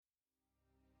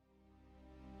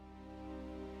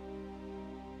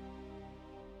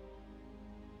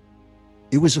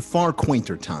It was a far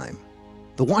quainter time.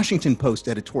 The Washington Post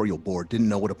editorial board didn't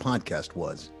know what a podcast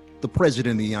was. The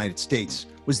President of the United States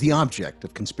was the object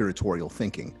of conspiratorial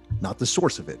thinking, not the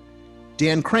source of it.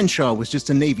 Dan Crenshaw was just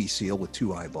a Navy SEAL with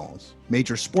 2 eyeballs.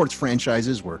 Major sports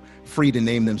franchises were free to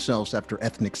name themselves after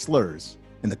ethnic slurs,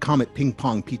 and the Comet Ping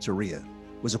Pong Pizzeria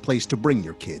was a place to bring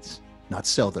your kids, not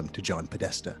sell them to John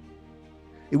Podesta.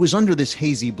 It was under this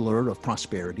hazy blur of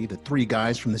prosperity that 3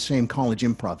 guys from the same college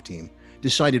improv team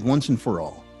decided once and for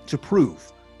all to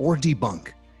prove or debunk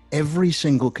every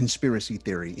single conspiracy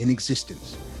theory in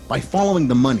existence by following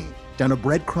the money down a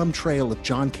breadcrumb trail of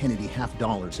John Kennedy half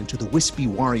dollars into the wispy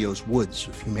Wario's woods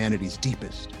of humanity's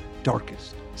deepest,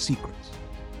 darkest secrets.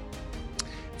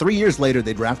 3 years later,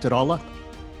 they wrapped it all up,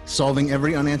 solving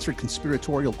every unanswered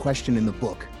conspiratorial question in the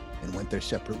book, and went their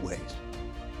separate ways.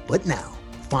 But now,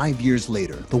 5 years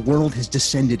later, the world has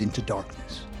descended into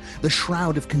darkness, the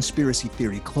shroud of conspiracy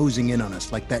theory closing in on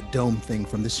us like that dome thing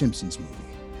from the Simpsons movie.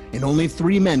 And only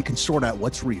 3 men can sort out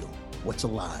what's real, what's a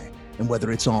lie, and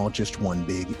whether it's all just one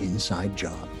big inside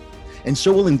job. And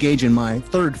so we'll engage in my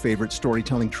 3rd favorite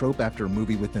storytelling trope after a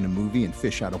movie within a movie and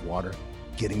fish out of water,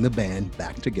 getting the band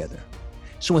back together.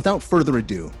 So without further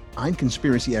ado, I'm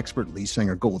conspiracy expert Lee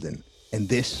Sanger Golden, and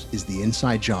this is the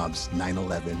Inside Jobs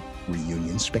 9/11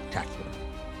 Reunion Spectacular.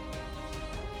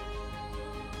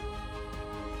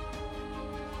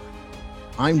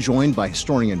 I'm joined by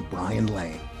historian Brian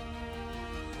Lane.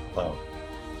 Hello.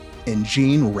 And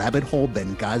Gene Rabbit Hole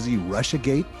Benghazi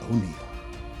Russiagate O'Neill.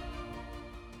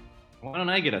 Why don't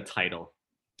I get a title?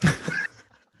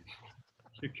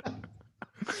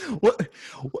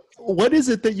 What is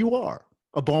it that you are?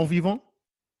 A bon vivant?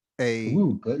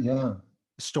 Ooh, good, yeah.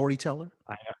 Storyteller?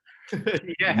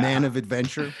 Yeah. Man of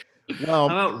adventure? Well,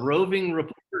 how about roving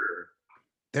reporter?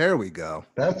 There we go.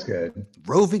 That's good.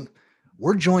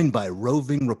 We're joined by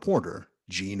roving reporter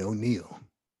Gene O'Neill.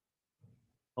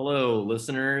 Hello,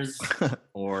 listeners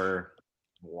or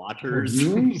watchers.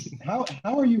 How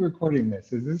are you recording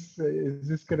this? Is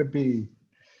this going to be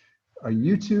a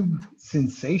YouTube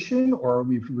sensation, or are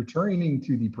we returning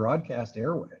to the broadcast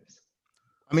airwaves?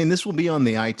 I mean, this will be on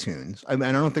the iTunes. I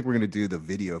don't think we're going to do the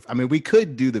video. I mean, we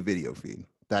could do the video feed.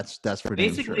 That's for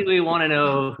basically sure. We want to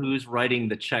know who's writing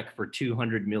the check for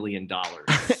 $200 million.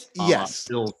 Yes.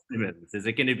 Bill Simmons. Is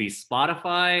it going to be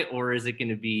Spotify or is it going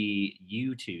to be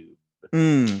YouTube?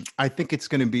 I think it's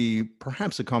going to be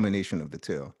perhaps a combination of the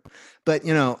two. But,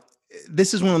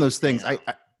 this is one of those things.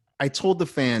 I told the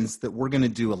fans that we're going to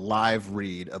do a live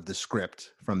read of the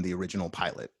script from the original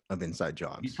pilot of Inside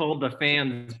Jobs. You told the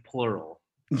fans plural.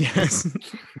 Yes.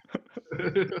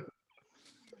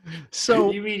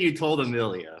 So you mean you told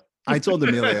Amelia? I told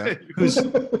Amelia,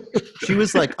 she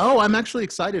was like, "Oh, I'm actually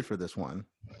excited for this one."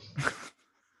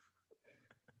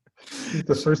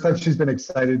 The first time she's been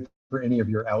excited for any of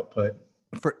your output.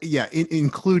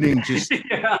 Including just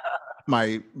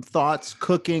my thoughts,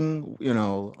 cooking,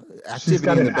 activity. She's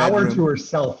got in the an hour bedroom. to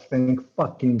herself. Thank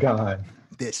fucking God.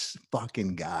 This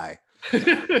fucking guy.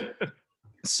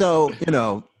 So,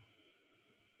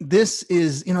 this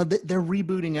is, they're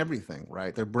rebooting everything,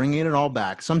 right? They're bringing it all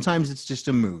back. Sometimes it's just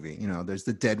a movie. There's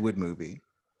the Deadwood movie.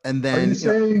 And then, are you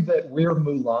saying that we're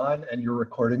Mulan and you're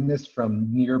recording this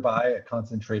from nearby a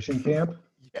concentration camp?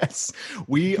 Yes,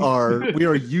 we are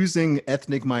using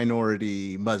ethnic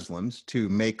minority Muslims to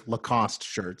make Lacoste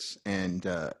shirts and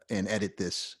edit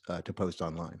this to post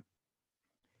online.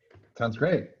 Sounds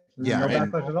great. Yeah, no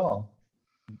backlash at all.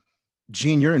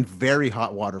 Gene, you're in very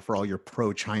hot water for all your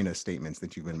pro-China statements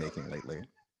that you've been making lately.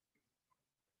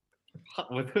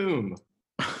 With whom?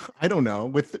 I don't know.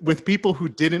 With people who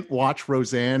didn't watch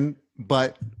Roseanne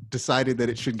but decided that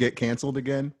it should get canceled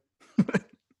again.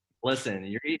 Listen,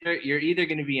 you're either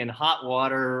going to be in hot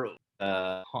water,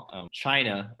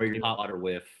 China, or you're in hot water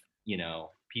with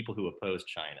people who oppose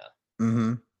China.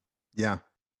 Mm-hmm. Yeah.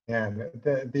 And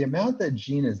the amount that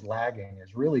Gene is lagging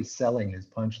is really selling his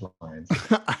punchlines.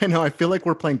 I know. I feel like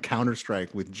we're playing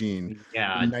Counter-Strike with Gene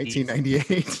in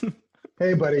 1998.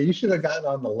 Hey, buddy, you should have gotten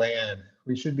on the LAN.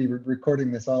 We should be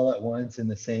recording this all at once in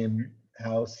the same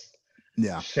house.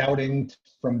 Yeah. Shouting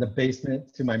from the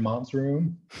basement to my mom's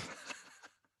room.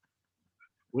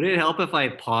 Would it help if I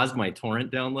paused my torrent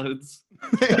downloads?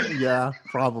 Yeah,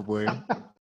 probably.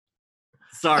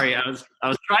 Sorry, I was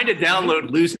trying to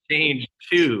download Loose Change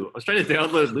 2. I was trying to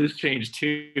download Loose Change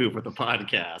 2 for the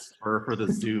podcast or for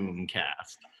the Zoom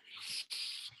cast.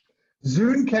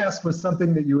 Zoomcast was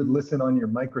something that you would listen on your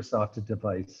Microsoft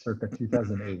device circa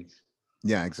 2008.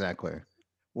 Yeah, exactly.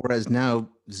 Whereas now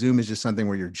Zoom is just something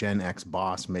where your Gen X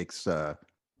boss makes the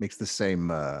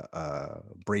same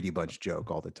Brady Bunch joke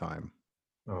all the time.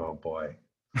 Oh boy.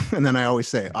 And then I always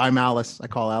say, I'm Alice. I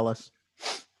call Alice.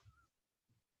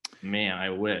 Man, I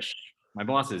wish. My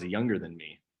boss is younger than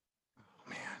me.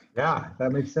 Man, Yeah,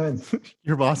 that makes sense.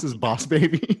 your boss is boss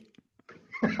baby.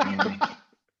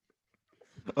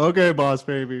 Okay, boss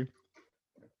baby.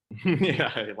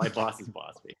 Yeah, my boss is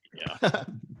boss baby. Yeah.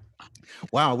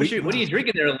 Wow. What are you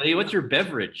drinking there, Lee? What's your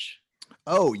beverage?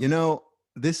 Oh,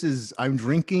 I'm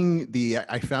drinking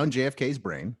I found JFK's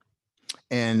brain,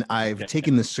 and I've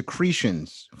taken the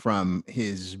secretions from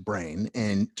his brain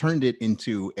and turned it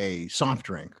into a soft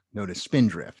drink known as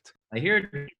Spindrift. I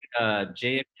hear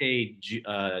JFK's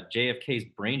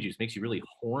brain juice makes you really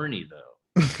horny,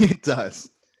 though. It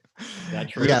does.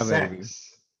 That's true. Yeah, Sex. baby.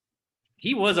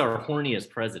 He was our horniest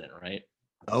president, right?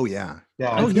 Oh, yeah.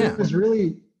 Yeah. Oh, he yeah. was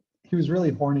really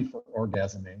horny for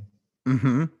orgasming.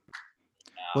 Mm-hmm.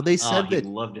 Well, they said he that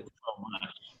loved it so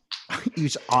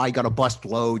much. I got to bust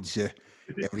loads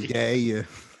every day.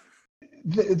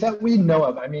 That we know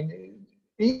of. I mean,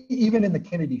 even in the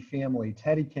Kennedy family,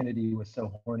 Teddy Kennedy was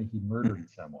so horny he murdered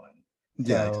someone.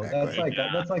 Yeah, So exactly.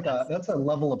 that's a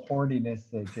level of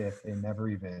horniness that JFK never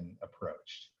even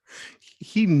approached.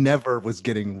 He never was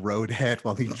getting roadhead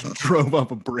while he drove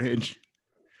up a bridge.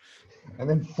 And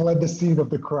then fled the scene of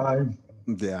the crime.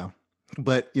 Yeah.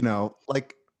 But,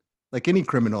 like any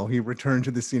criminal, he returned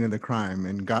to the scene of the crime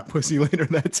and got pussy later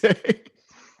that day.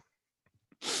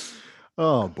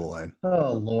 Oh, boy.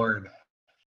 Oh, Lord.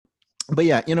 But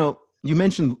yeah, you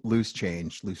mentioned Loose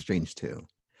Change 2.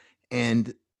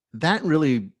 And that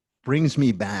really brings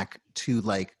me back to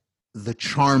like the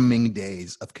charming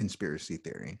days of conspiracy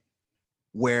theory,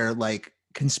 where like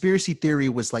conspiracy theory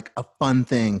was like a fun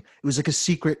thing. It was like a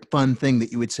secret fun thing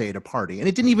that you would say at a party. And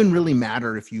it didn't even really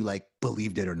matter if you like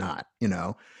believed it or not,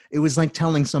 It was like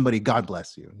telling somebody, God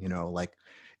bless you, like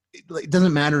it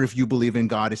doesn't matter if you believe in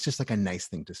God. It's just like a nice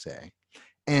thing to say.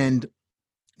 And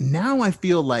now I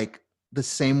feel like the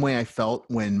same way I felt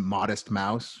when Modest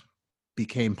Mouse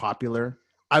became popular.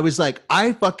 I was like,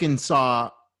 I fucking saw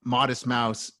Modest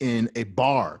Mouse in a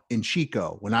bar in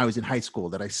Chico when I was in high school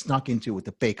that I snuck into with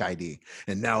a fake ID.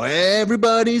 And now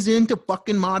everybody's into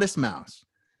fucking Modest Mouse.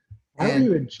 Why were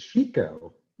you in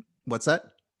Chico? What's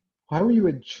that? Why were you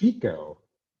in Chico?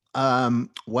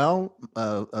 Well,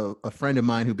 a friend of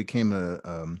mine who became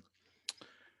a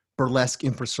burlesque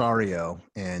impresario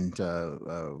and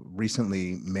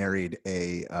recently married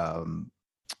a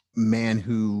man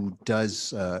who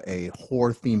does a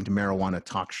whore-themed marijuana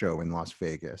talk show in Las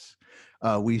Vegas.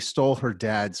 We stole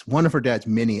one of her dad's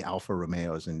mini Alfa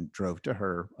Romeos and drove to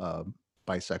her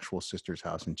bisexual sister's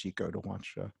house in Chico to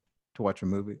watch a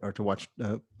movie or to watch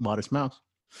Modest Mouse.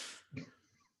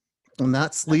 And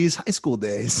that's Lee's high school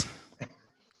days.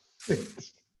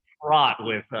 Fraught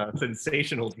with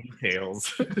sensational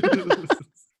details.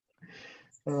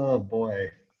 Oh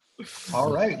boy.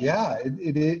 All right. Yeah,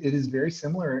 it is very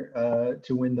similar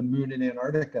to when the Moon in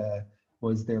Antarctica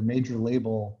was their major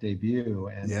label debut,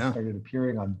 and they started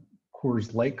appearing on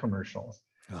Coors Light commercials.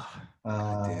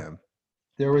 Oh, damn.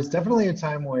 There was definitely a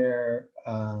time where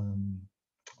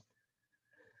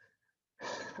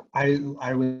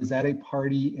I was at a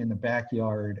party in the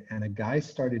backyard, and a guy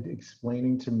started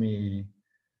explaining to me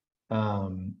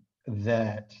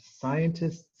that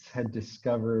scientists had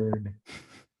discovered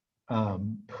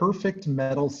perfect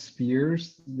metal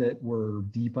spheres that were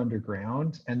deep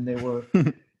underground, and they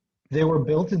were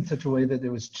built in such a way that it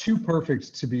was too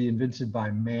perfect to be invented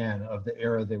by man of the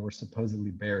era they were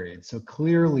supposedly buried. So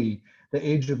clearly the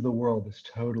age of the world is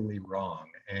totally wrong,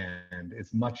 and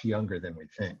it's much younger than we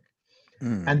think.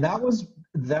 And that was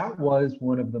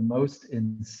one of the most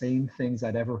insane things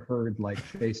I'd ever heard, like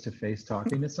face to face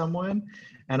talking to someone.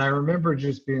 And I remember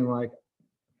just being like,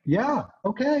 yeah,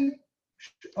 okay,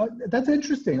 that's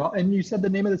interesting. And you said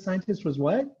the name of the scientist was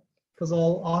what? Because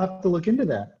I'll have to look into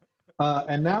that.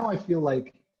 And now I feel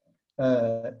like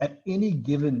at any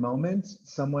given moment,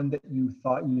 someone that you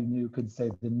thought you knew could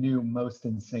say the new most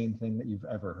insane thing that you've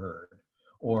ever heard,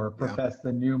 or profess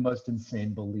the new most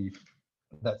insane belief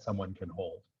that someone can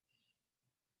hold.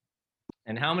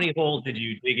 And how many holes did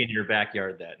you dig in your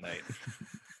backyard that night?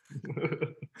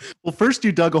 Well, first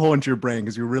you dug a hole into your brain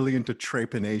because you were really into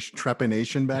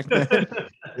trepanation back then.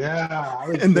 Yeah.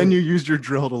 And then you used your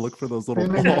drill to look for those little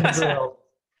holes.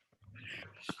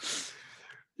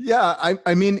 Yeah,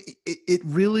 I mean, it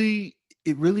really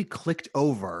clicked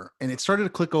over, and it started to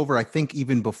click over, I think,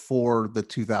 even before the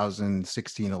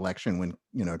 2016 election, when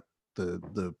the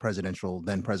then presidential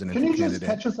candidate. Can you just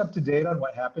catch us up to date on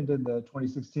what happened in the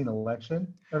 2016 election?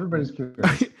 Everybody's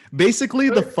curious. Basically,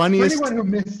 the funniest. For anyone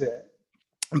who missed it.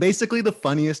 Basically, the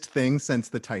funniest thing since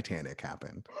the Titanic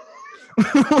happened.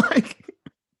 Like,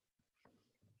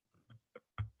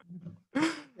 Yeah,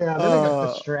 then I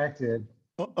got distracted.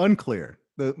 Unclear.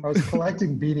 I was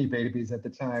collecting Beanie Babies at the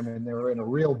time, and they were in a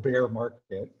real bear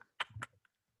market.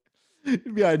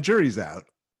 Yeah, jury's out.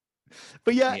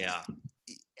 But Yeah.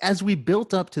 as we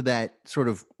built up to that sort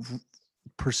of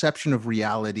perception of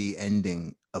reality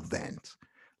ending event,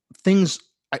 things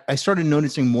I started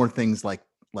noticing more things like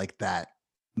that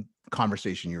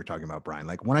conversation you were talking about, Brian.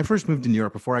 Like when I first moved to New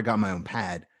York, before I got my own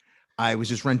pad, I was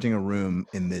just renting a room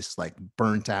in this like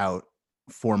burnt out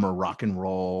former rock and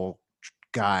roll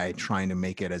guy trying to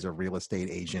make it as a real estate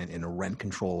agent in a rent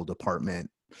controlled apartment.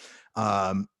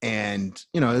 And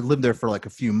I lived there for like a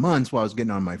few months while I was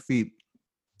getting on my feet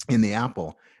in the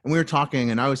Apple. And we were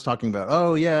talking, and I was talking about,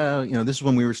 oh yeah, this is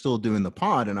when we were still doing the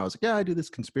pod. And I was like, yeah, I do this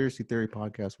conspiracy theory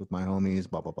podcast with my homies,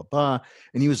 blah, blah, blah, blah.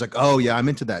 And he was like, oh yeah, I'm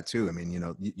into that too. I mean,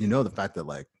 the fact that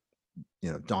like,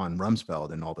 Don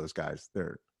Rumsfeld and all those guys,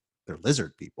 they're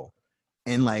lizard people.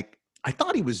 And like, I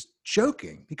thought he was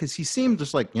joking because he seemed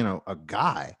just like, a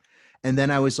guy. And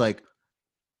then I was like,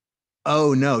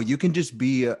 oh no, you can just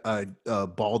be a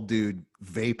bald dude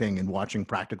vaping and watching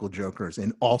Practical Jokers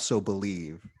and also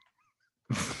believe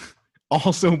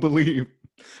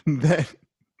that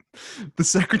the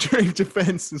Secretary of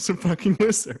Defense is a fucking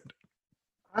lizard.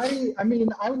 I mean,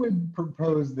 I would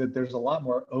propose that there's a lot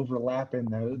more overlap in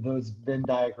those Venn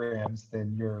diagrams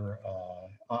than you're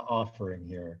offering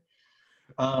here.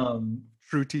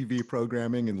 True TV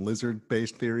programming and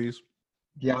lizard-based theories.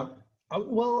 Yeah.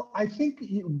 Well, I think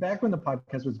back when the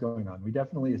podcast was going on, we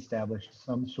definitely established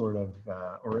some sort of,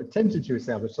 or attempted to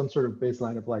establish some sort of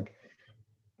baseline of like,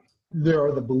 there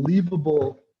are the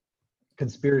believable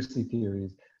conspiracy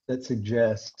theories that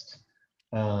suggest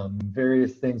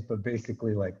various things, but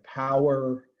basically like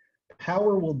power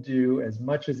will do as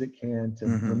much as it can to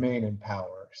remain in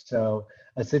power. So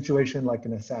a situation like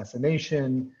an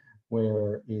assassination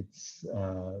where it's,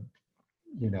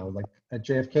 like a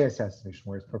JFK assassination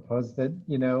where it's proposed that,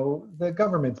 the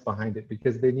government's behind it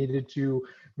because they needed to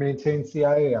maintain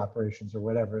CIA operations or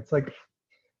whatever. It's like,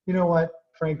 you know what,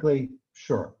 frankly,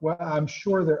 sure. Well, I'm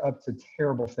sure they're up to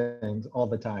terrible things all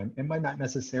the time. It might not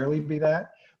necessarily be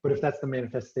that, but if that's the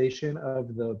manifestation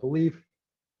of the belief,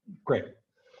 great.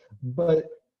 But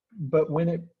what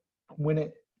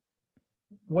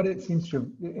it seems to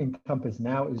encompass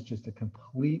now is just a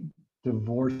complete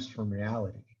divorce from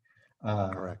reality.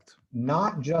 Correct.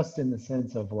 Not just in the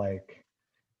sense of like,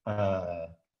 the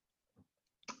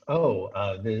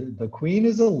queen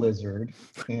is a lizard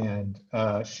and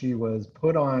she was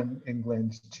put on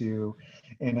England to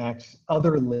enact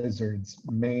other lizards'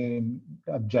 main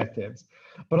objectives,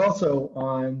 but also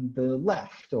on the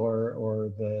left or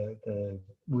the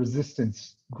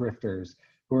resistance grifters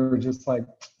who are just like,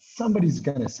 somebody's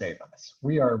going to save us.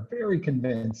 We are very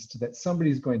convinced that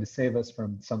somebody's going to save us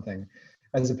from something,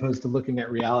 as opposed to looking at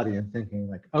reality and thinking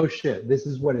like, oh shit, this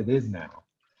is what it is now.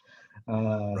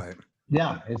 Right.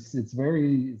 Yeah, it's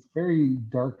very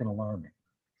dark and alarming.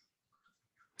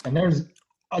 And there's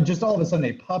just all of a sudden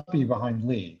a puppy behind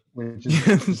Lee, which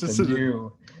is just a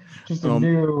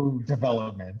new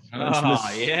development.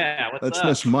 Oh yeah, what's that's up?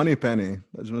 Miss Moneypenny.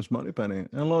 That's Miss Moneypenny.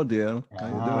 Hello, dear. How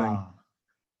you doing?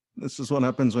 This is what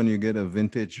happens when you get a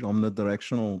vintage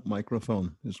omnidirectional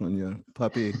microphone. Is when your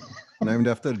puppy, named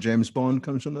after James Bond,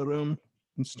 comes in the room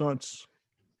and starts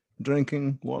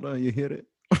drinking water. You hear it.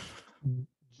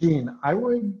 Gene, I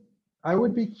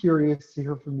would be curious to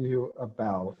hear from you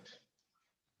about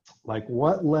like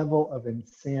what level of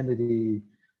insanity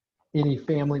any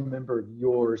family member of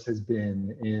yours has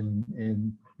been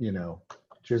in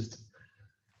just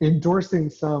endorsing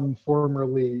some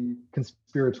formerly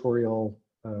conspiratorial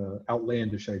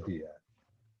outlandish idea.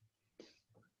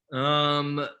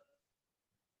 I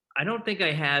don't think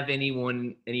I have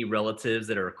any relatives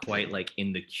that are quite like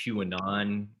in the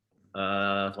QAnon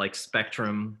like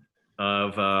spectrum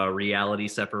of reality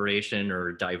separation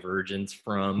or divergence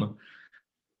from.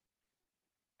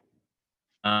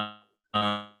 My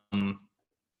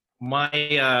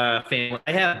family,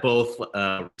 I have both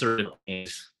sort of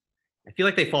things. I feel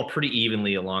like they fall pretty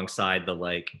evenly alongside the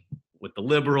like with the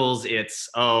liberals. It's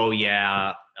Russia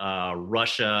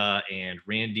and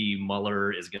Randy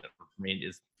Mueller is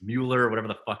Mueller, whatever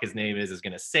the fuck his name is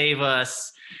gonna save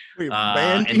us. Wait,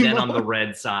 and then on the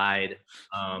red side,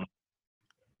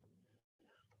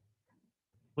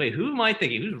 wait, who am I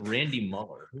thinking? Who's Randy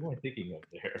Mueller? Who am I thinking of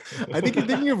there? I think you're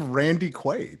thinking of Randy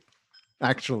Quaid,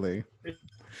 actually.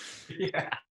 Yeah.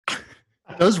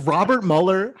 Does Robert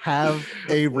Mueller have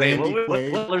a Randy Quaid?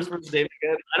 What's Mueller's first name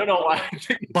again? I don't know why.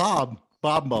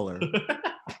 Bob Mueller.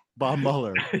 Bob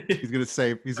Mueller. He's gonna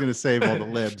save all the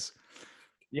libs.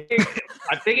 Yeah.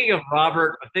 I'm thinking of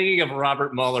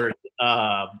Robert Mueller's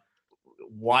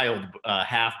wild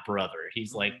half brother.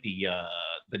 He's like the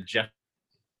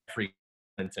Jeffrey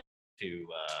Clinton to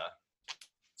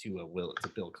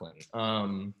Bill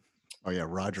Clinton. Oh yeah,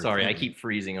 Roger. Sorry, Clinton. I keep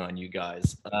freezing on you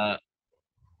guys.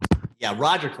 Yeah,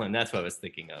 Roger Clinton. That's what I was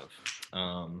thinking of.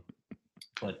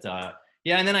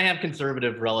 Yeah, and then I have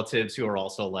conservative relatives who are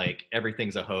also like,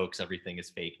 everything's a hoax, everything is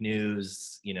fake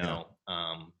news. You know,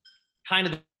 kind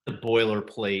of the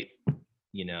boilerplate,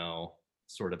 you know,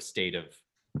 sort of state of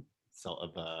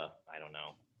I don't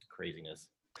know, craziness.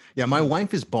 Yeah, my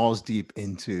wife is balls deep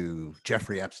into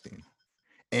Jeffrey Epstein.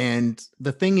 And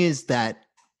the thing is that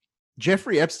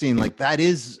Jeffrey Epstein, like that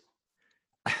is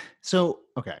so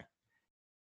okay.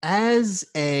 As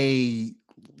a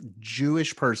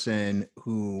Jewish person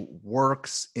who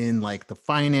works in like the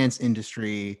finance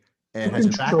industry and has a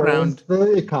background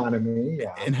the economy,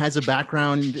 and has a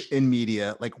background in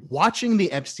media, like watching the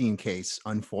Epstein case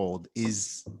unfold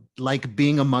is like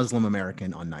being a Muslim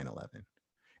American on 9/11.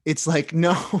 It's like,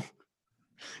 no,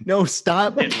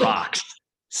 stop. It rocks.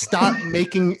 Stop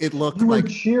making it look you like were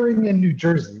cheering in New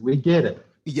Jersey. We get it.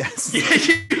 Yes.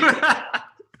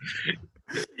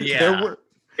 Yeah.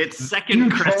 It's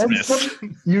second Christmas.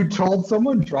 You told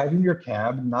someone driving your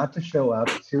cab not to show up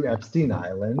to Epstein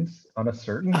Island on a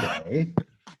certain day.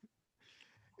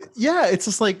 Yeah, it's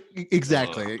just like,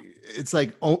 exactly. It's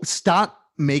like, oh,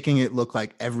 stop making it look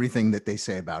like everything that they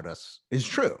say about us is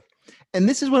true. And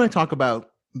this is when I talk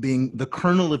about being the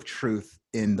kernel of truth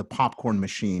in the popcorn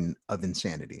machine of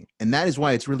insanity. And that is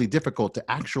why it's really difficult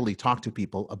to actually talk to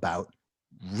people about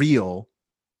real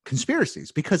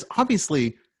conspiracies, because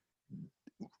obviously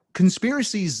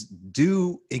conspiracies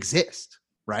do exist,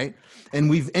 right? And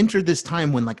we've entered this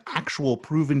time when like actual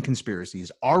proven conspiracies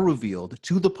are revealed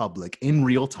to the public in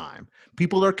real time.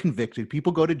 People are convicted,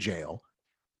 people go to jail,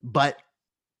 but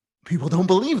people don't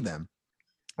believe them.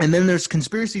 And then there's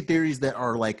conspiracy theories that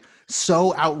are like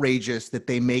so outrageous that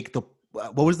they make the,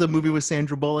 what was the movie with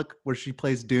Sandra Bullock where she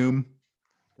plays Doom?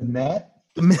 The Net?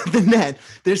 The Net.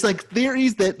 There's like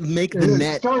theories that make the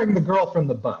Net. Starring the girl from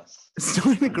the bus.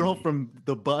 Starring the girl from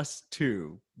the bus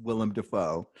too, Willem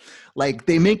Dafoe. Like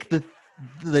they make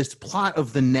this plot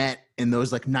of the Net in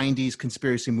those like 90s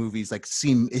conspiracy movies like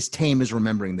seem as tame as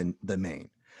Remembering the Maine.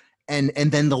 And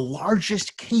then the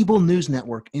largest cable news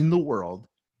network in the world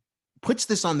puts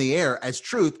this on the air as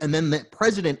truth, and then the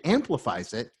president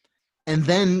amplifies it and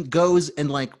then goes and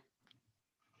like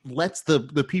lets the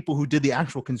people who did the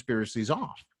actual conspiracies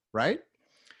off, right?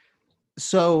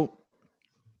 So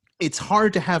it's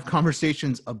hard to have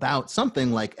conversations about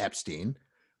something like Epstein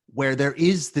where there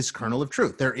is this kernel of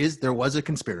truth. There was a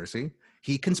conspiracy.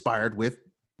 He conspired with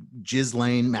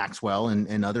Ghislaine Maxwell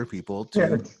and other people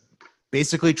to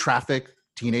basically traffic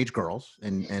teenage girls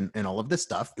and all of this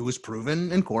stuff. It was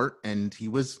proven in court and he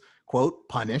was, quote,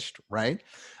 punished, right?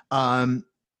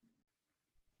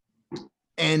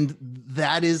 And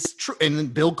that is true.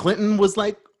 And Bill Clinton was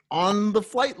like on the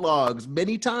flight logs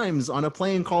many times on a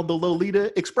plane called the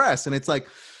Lolita Express. And it's like,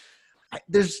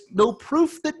 there's no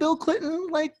proof that Bill Clinton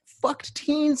like fucked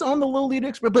teens on the Lolita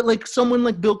Express, but like someone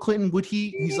like Bill Clinton,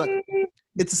 he's like,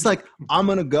 it's just like, I'm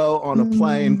going to go on a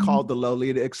plane called the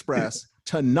Lolita Express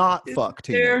to not fuck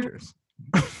teenagers.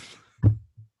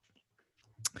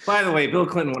 By the way, Bill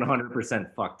Clinton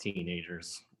 100% fucked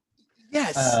teenagers.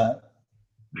 Yes.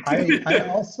 I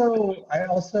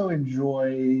also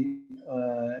enjoy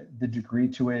the degree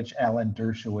to which Alan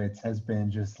Dershowitz has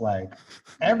been just like,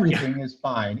 everything is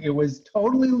fine. It was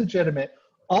totally legitimate.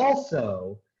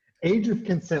 Also, age of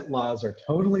consent laws are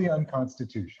totally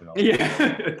unconstitutional. Yeah,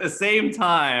 at the same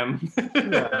time.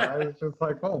 Yeah, I was just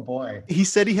like, oh boy. He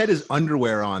said he had his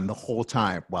underwear on the whole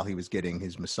time while he was getting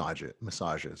his massages.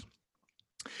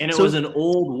 And it was an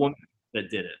old woman that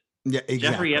did it. Yeah, exactly.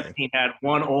 Jeffrey Epstein had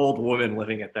one old woman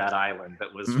living at that island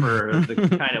that was for the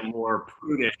kind of more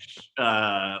prudish.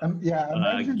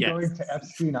 Imagine guests. going to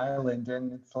Epstein Island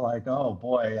and it's like, oh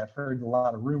boy, I've heard a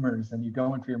lot of rumors, and you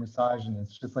go in for your massage and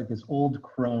it's just like this old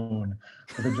crone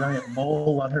with a giant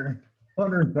mole on her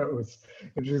nose,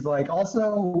 and she's like,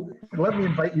 also, let me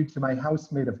invite you to my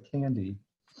house made of candy.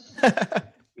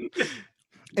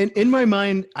 And in my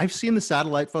mind, I've seen the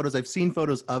satellite photos. I've seen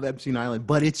photos of Epstein Island,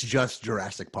 but it's just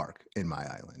Jurassic Park in my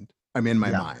island. I'm in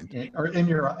my mind. Or in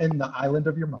the island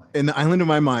of your mind. In the island of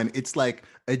my mind, it's like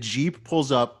a Jeep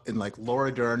pulls up and like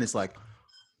Laura Dern is like,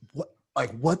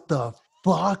 what the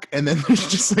fuck? And then there's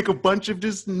just like a bunch of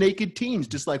just naked teens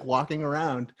just like walking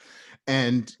around.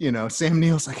 And, you know, Sam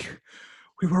Neill's like,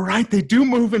 we were right. They do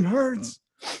move in herds.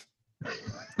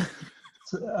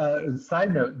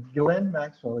 Side note, Ghislaine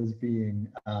Maxwell is being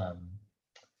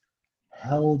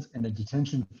held in a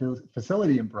detention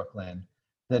facility in Brooklyn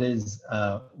that is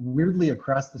weirdly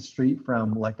across the street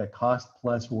from like a Cost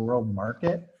Plus World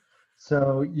Market.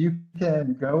 So you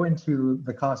can go into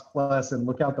the Cost Plus and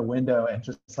look out the window and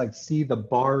just like see the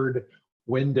barred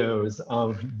windows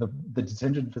of the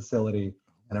detention facility,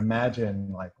 and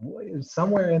imagine like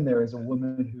somewhere in there is a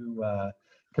woman who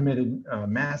committed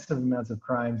massive amounts of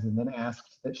crimes and then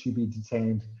asked that she be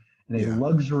detained in a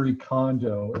luxury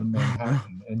condo in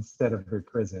Manhattan instead of her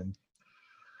prison.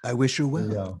 I wish her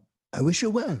well. I wish her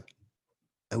well.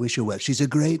 I wish her well. She's a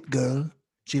great girl.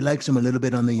 She likes him a little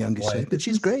bit on the younger side, but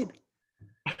she's great.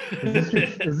 Is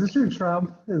this your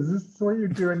Trump? Is this what you're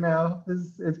doing now?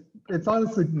 It's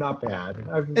honestly not bad.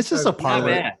 It's just a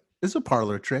parlor. It's a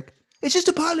parlor trick. It's just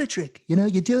a parlor trick. You know,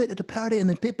 you do it at a party, and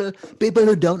then people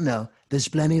who don't know. There's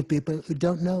plenty of people who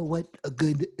don't know what a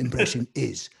good impression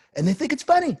is, and they think it's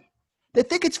funny. They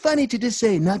think it's funny to just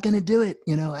say, "Not going to do it,"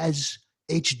 you know, as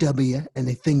HW, and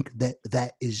they think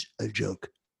that is a joke,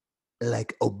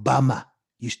 like Obama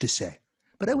used to say.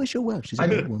 But I wish her well. She's a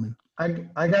good woman.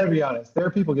 I got to be honest. There are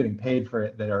people getting paid for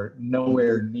it that are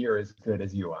nowhere near as good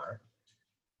as you are.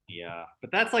 Yeah,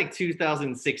 but that's like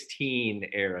 2016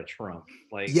 era Trump.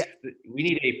 Like, we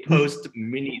need a post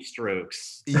mini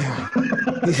strokes. Yeah.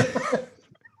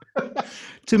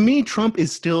 To me, Trump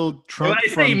is still Trump.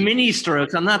 When I say mini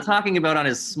strokes, I'm not talking about on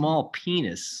his small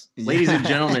penis. Ladies and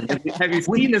gentlemen, have you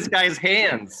seen this guy's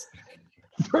hands?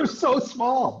 They're so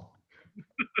small.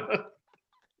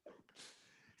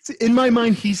 In my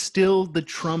mind, he's still the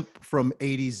Trump from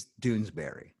 80s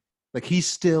Doonesbury. Like he's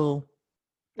still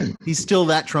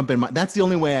that Trump in my. That's the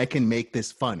only way I can make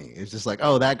this funny. It's just like,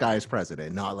 oh, that guy's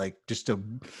president, not like just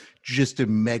a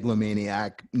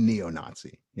megalomaniac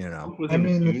neo-Nazi. You know. I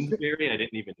mean, Doonesbury. I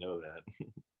didn't even know that.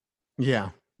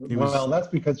 Yeah. Well, that's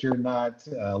because you're not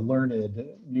learned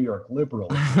New York liberal.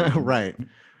 Right.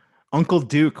 Uncle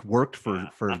Duke worked for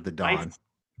the Don.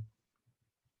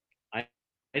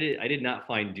 I did not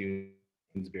find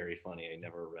Doonesbury funny. I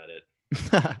never read it.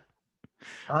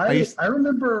 I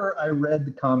remember I read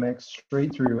the comics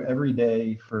straight through every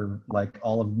day for like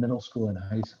all of middle school and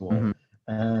high school. Mm-hmm.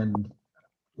 And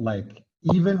like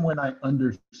even when I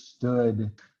understood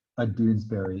a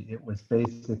Doonesbury, it was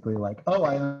basically like, oh,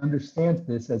 I understand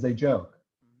this as a joke.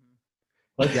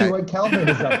 Let's see what Calvin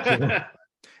is up to.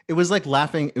 It was like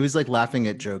laughing. It was like laughing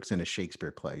at jokes in a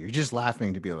Shakespeare play. You're just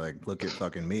laughing to be like, look at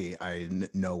fucking me. I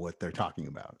know what they're talking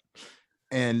about.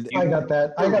 And I got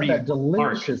that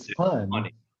delicious pun.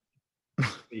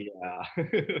 Yeah.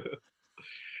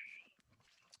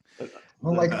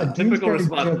 Well, like a typical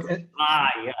response. Joke.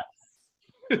 Yes.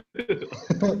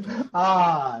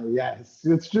 Yes.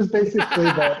 It's just basically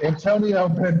that Antonio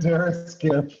Banderas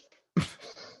gift.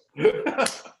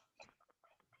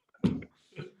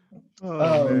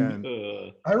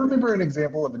 Man. I remember an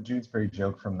example of a Doonesbury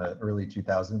joke from the early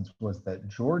 2000s was that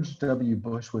George W.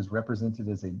 Bush was represented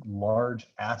as a large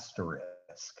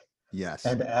asterisk. Yes.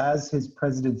 And as his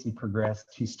presidency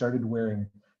progressed, he started wearing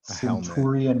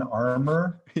Centurion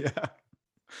armor. Yeah.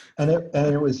 And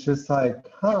it was just like,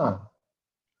 huh.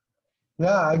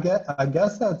 Yeah, I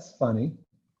guess that's funny.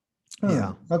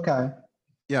 Yeah. Okay.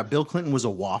 Yeah, Bill Clinton was a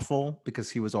waffle because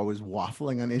he was always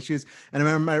waffling on issues. And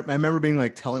I remember being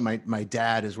like telling my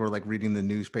dad as we're like reading the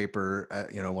newspaper,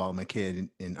 while I'm a kid,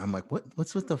 and I'm like,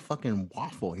 what's with the fucking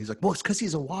waffle? He's like, well, it's because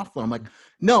he's a waffle. I'm like,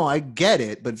 no, I get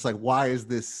it, but it's like, why is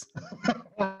this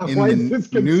in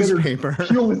the newspaper?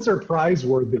 Pulitzer Prize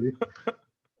worthy.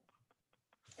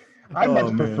 I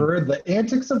much prefer the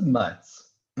antics of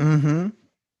mutts. Mm-hmm.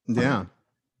 Yeah.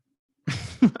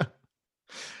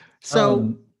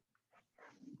 So.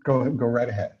 Go right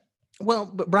ahead. Well,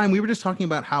 but Brian, we were just talking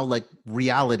about how like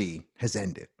reality has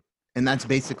ended, and that's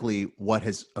basically what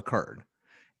has occurred.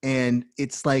 And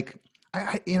it's like,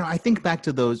 I think back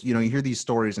to those, you hear these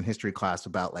stories in history class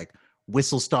about like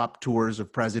whistle stop tours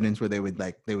of presidents where they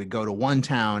would go to one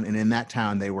town, and in that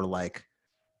town they were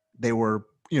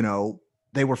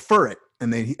for it,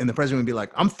 and the president would be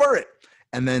like, I'm for it,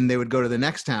 and then they would go to the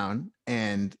next town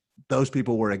and those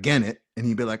people were against it, and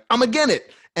he'd be like, I'm against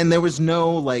it. And there was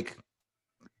no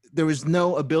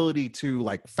ability to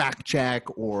like fact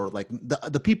check, or like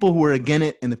the people who were against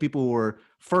it and the people who were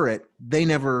for it, they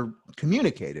never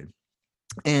communicated.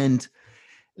 And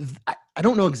I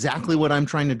don't know exactly what I'm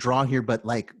trying to draw here, but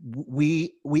like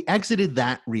we exited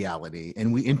that reality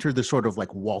and we entered the sort of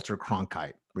like Walter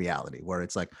Cronkite reality where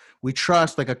it's like we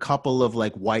trust like a couple of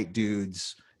like white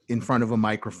dudes in front of a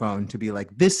microphone to be like,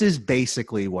 this is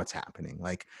basically what's happening.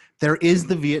 Like there is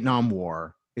the Vietnam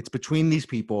War. It's between these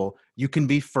people. You can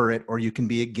be for it or you can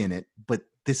be against it, but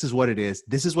this is what it is.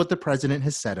 This is what the president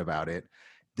has said about it.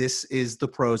 This is the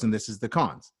pros and this is the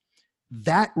cons.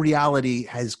 That reality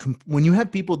has, when you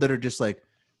have people that are just like,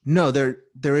 no, the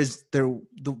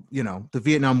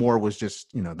Vietnam War was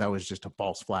just, that was just a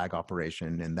false flag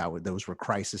operation, and those were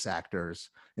crisis actors,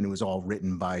 and it was all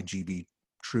written by G.B.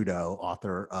 Trudeau,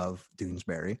 author of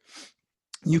Doonesbury.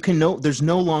 There's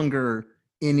no longer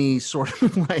any sort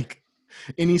of like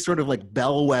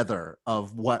bellwether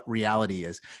of what reality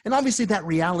is, and obviously that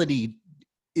reality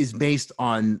is based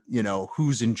on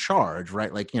who's in charge,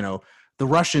 right? Like the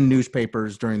Russian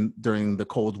newspapers during the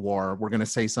Cold War were going to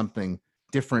say something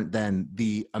different than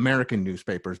the American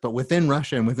newspapers, but within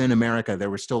Russia and within America, there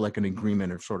was still like an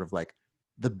agreement of sort of like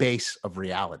the base of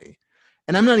reality.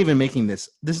 And I'm not even making this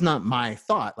is not my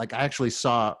thought. Like, I actually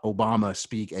saw Obama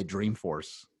speak at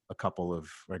Dreamforce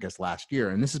last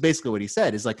year. And this is basically what he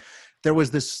said, is like, there was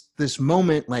this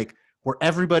moment like where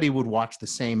everybody would watch the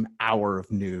same hour of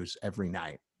news every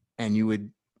night, and you would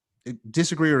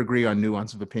disagree or agree on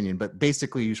nuance of opinion, but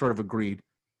basically you sort of agreed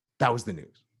that was the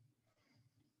news.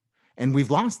 And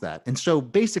we've lost that. And so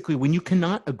basically, when you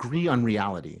cannot agree on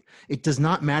reality, it does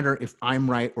not matter if I'm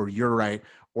right or you're right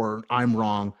or I'm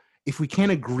wrong. If we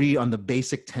can't agree on the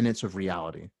basic tenets of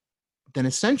reality, then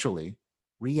essentially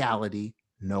reality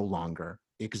no longer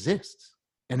exists.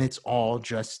 And it's all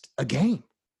just a game.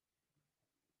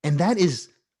 And that is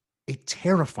a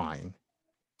terrifying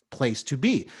place to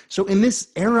be. So in this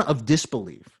era of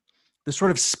disbelief, the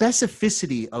sort of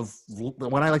specificity of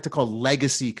what I like to call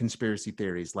legacy conspiracy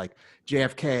theories like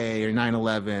JFK or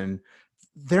 9/11,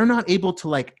 they're not able to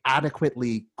like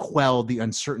adequately quell the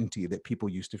uncertainty that people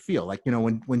used to feel. Like,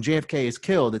 when JFK is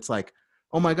killed, it's like,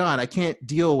 oh my God, I can't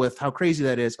deal with how crazy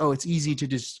that is. Oh, it's easy to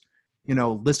just,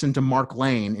 listen to Mark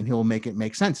Lane and he'll make it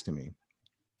make sense to me.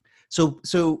 So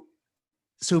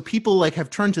people like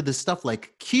have turned to this stuff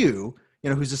like Q,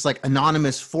 who's this like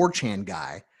anonymous 4chan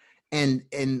guy. And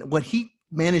what he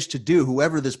managed to do,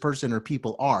 whoever this person or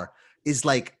people are, is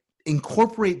like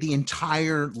incorporate the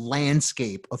entire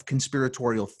landscape of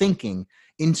conspiratorial thinking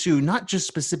into not just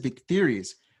specific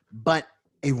theories, but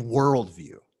a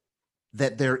worldview,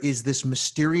 that there is this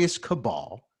mysterious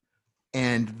cabal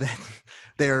and that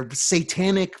they're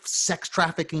satanic sex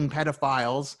trafficking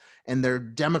pedophiles and they're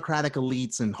Democratic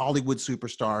elites and Hollywood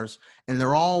superstars, and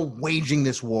they're all waging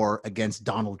this war against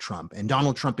Donald Trump. And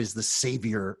Donald Trump is the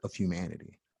savior of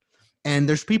humanity. And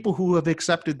there's people who have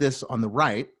accepted this on the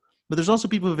right, but there's also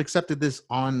people who have accepted this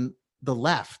on the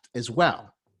left as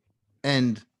well.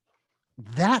 And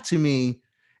that to me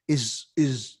is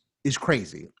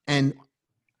crazy. And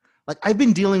like, I've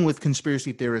been dealing with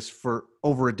conspiracy theorists for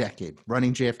over a decade,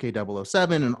 running JFK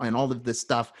 007 and all of this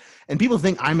stuff. And people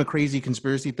think I'm a crazy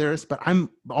conspiracy theorist, but I'm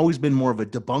always been more of a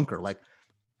debunker. Like,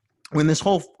 when this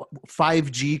whole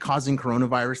 5G causing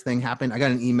coronavirus thing happened, I got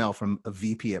an email from a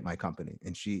VP at my company,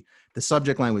 and the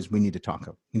subject line was, we need to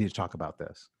talk about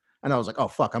this. And I was like, oh,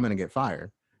 fuck, I'm going to get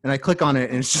fired. And I click on it,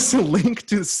 and it's just a link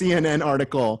to a CNN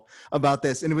article about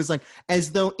this. And it was like,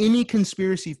 as though any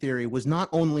conspiracy theory was not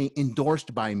only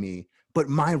endorsed by me, but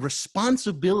my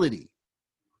responsibility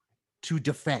to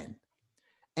defend.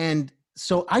 And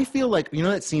so I feel like,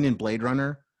 that scene in Blade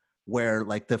Runner where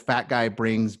like the fat guy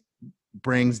brings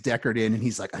Deckard in, and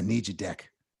he's like, I need you, Deck.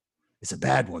 It's a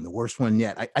bad one, the worst one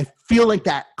yet. I feel like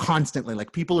that constantly.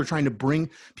 Like, people are trying to bring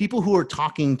people who are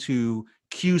talking to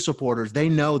Q supporters, they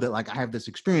know that like I have this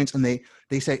experience, and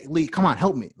they say, Lee, come on,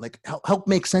 help me. Like, help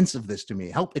make sense of this to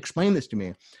me. Help explain this to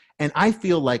me. And I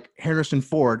feel like Harrison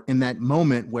Ford in that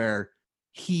moment where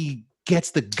he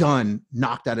gets the gun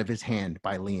knocked out of his hand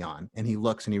by Leon, and he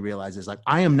looks and he realizes like,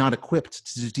 I am not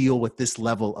equipped to deal with this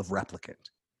level of replicant.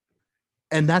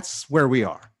 And that's where we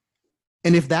are.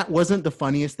 And if that wasn't the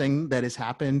funniest thing that has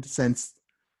happened since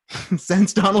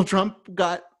Donald Trump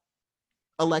got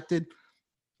elected,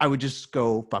 I would just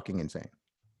go fucking insane.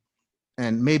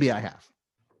 And maybe I have.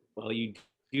 Well, you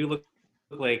do look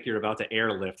like you're about to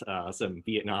airlift some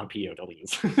Vietnam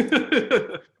POWs.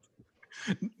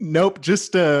 Nope,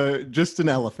 just an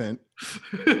elephant.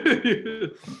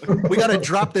 We got to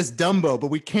drop this Dumbo, but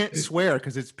we can't swear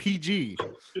because it's PG.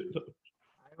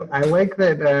 I like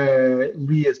that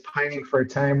Lee is pining for a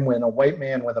time when a white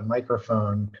man with a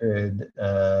microphone could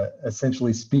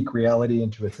essentially speak reality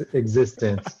into its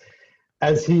existence,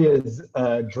 as he is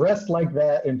dressed like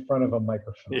that in front of a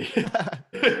microphone.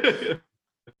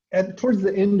 And towards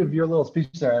the end of your little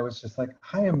speech there, I was just like,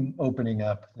 I am opening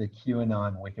up the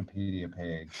QAnon Wikipedia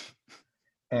page.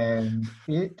 And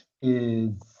it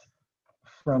is,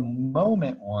 from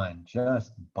moment one,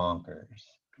 just bonkers.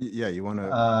 Yeah, you want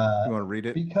to read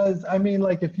it? Because I mean,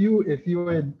 like, if you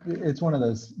had, it's one of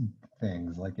those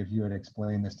things. Like, if you had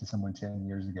explained this to someone 10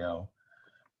 years ago,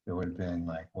 It would have been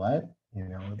like, what? You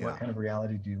know, Yeah. what kind of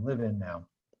reality do you live in now?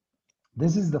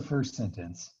 This is the first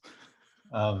sentence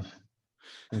of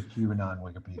the QAnon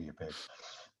Wikipedia page.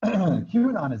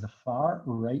 QAnon is a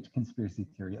far-right conspiracy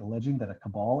theory alleging that a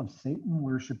cabal of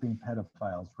Satan-worshipping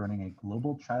pedophiles running a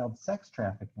global child sex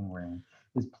trafficking ring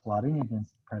is plotting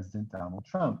against President Donald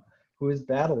Trump, who is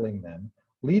battling them,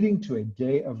 leading to a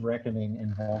day of reckoning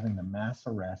involving the mass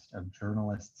arrest of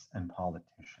journalists and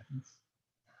politicians.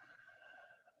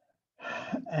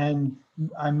 And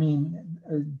I mean,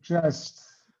 just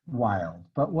wild.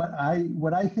 But what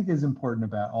I think is important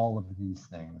about all of these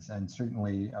things, and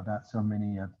certainly about so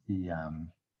many of the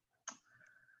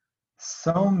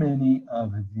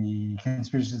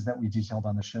conspiracies that we detailed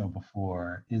on the show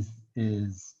before, is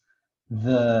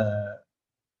the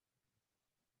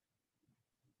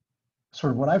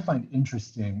sort of what I find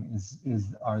interesting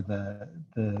are the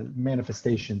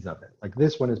manifestations of it. Like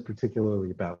this one is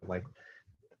particularly about like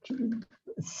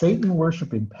Satan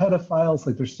worshiping pedophiles.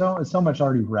 Like there's so much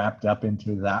already wrapped up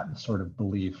into that sort of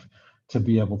belief to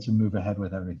be able to move ahead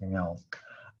with everything else.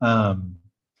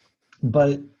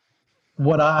 But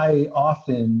what I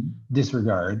often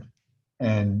disregard,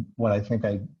 and what I think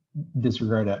I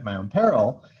disregard at my own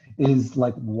peril, is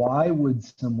like, why would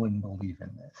someone believe in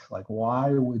this? Like,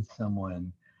 why would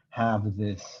someone have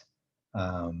this,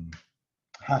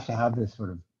 have to have this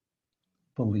sort of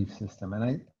belief system?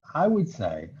 And I would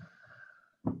say,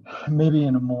 maybe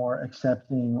in a more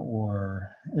accepting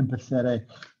or empathetic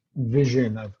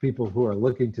vision of people who are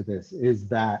looking to this, is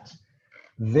that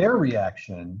their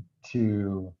reaction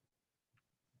to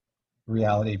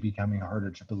reality becoming harder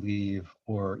to believe,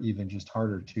 or even just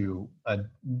harder to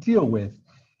deal with,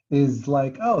 is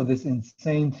like, oh, this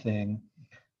insane thing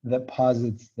that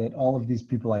posits that all of these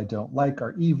people I don't like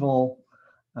are evil.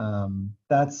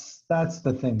 That's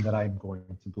the thing that I'm going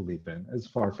to believe in, as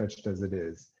far-fetched as it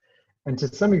is. And to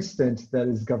some extent, that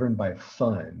is governed by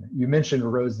fun. You mentioned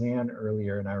Roseanne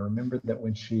earlier, and I remember that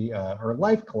when her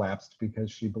life collapsed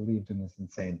because she believed in this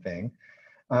insane thing,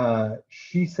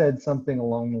 she said something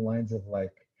along the lines of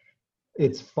like,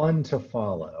 it's fun to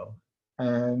follow.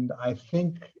 And I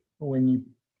think when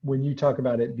you talk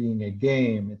about it being a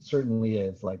game, it certainly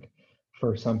is. Like,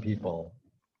 for some people,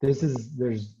 there's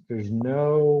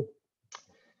no,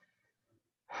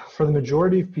 for the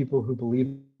majority of people who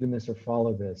believe in this or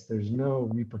follow this, there's no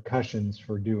repercussions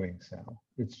for doing so.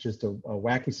 It's just a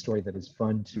wacky story that is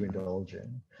fun to indulge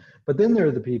in. But then there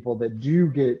are the people that do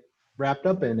get wrapped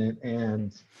up in it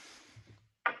and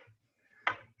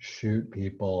shoot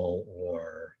people,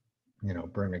 or, you know,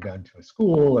 bring a gun to a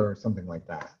school or something like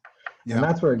that. Yeah. And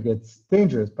that's where it gets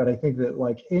dangerous. But I think that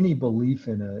like any belief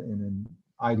in an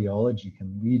ideology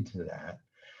can lead to that.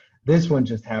 This one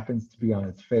just happens to be on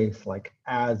its face like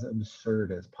as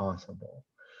absurd as possible.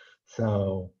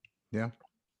 So yeah,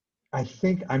 I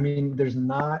think, I mean, there's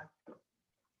not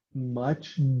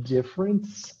much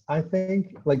difference. I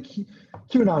think like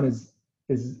QAnon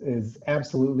is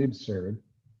absolutely absurd.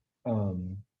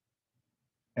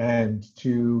 And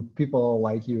to people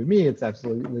like you and me, it's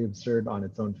absolutely absurd on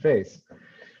its own face.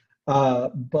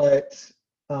 But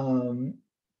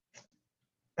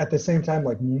at the same time,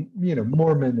 like, you know,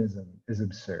 Mormonism is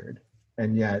absurd.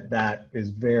 And yet that is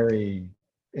very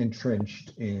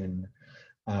entrenched in,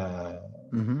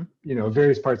 you know,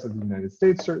 various parts of the United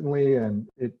States, certainly. And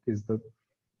it is the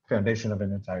foundation of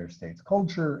an entire state's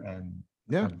culture, and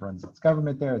kind of runs its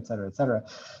government there, et cetera, et cetera.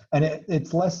 And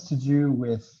it's less to do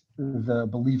with the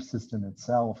belief system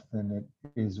itself than it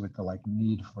is with the like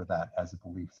need for that as a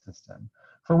belief system,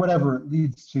 for whatever it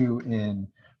leads to in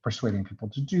persuading people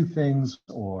to do things,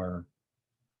 or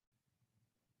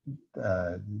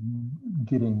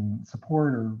getting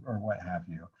support, or what have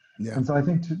you. Yeah. And so I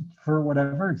think for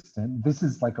whatever extent, this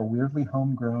is like a weirdly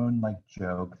homegrown like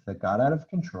joke that got out of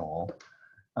control,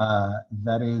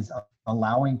 that is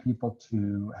allowing people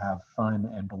to have fun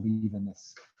and believe in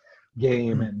this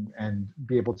game, and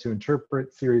be able to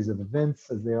interpret series of events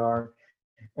as they are.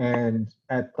 And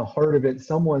at the heart of it,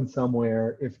 someone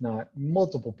somewhere, if not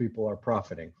multiple people, are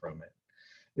profiting from it.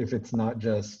 If it's not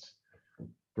just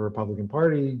the Republican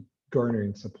Party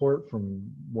garnering support from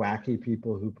wacky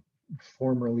people who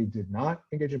formerly did not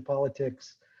engage in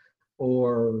politics,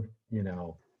 or, you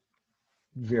know,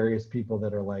 various people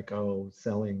that are like, oh,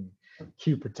 selling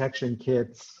Q protection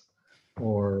kits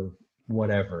or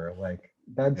whatever. Like,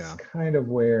 that's kind of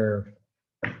where,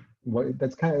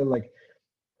 that's kind of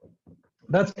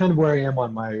where I am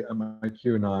on my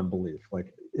QAnon belief.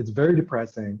 Like, it's very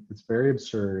depressing, it's very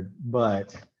absurd,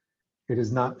 but it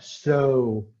is not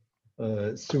so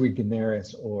sui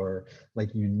generis or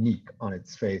like unique on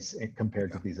its face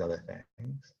compared to these other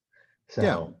things.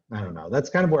 So I don't know. That's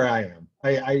kind of where I am.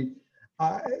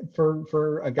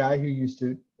 For a guy who used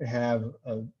to have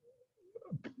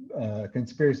a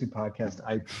conspiracy podcast,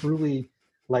 I truly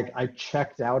I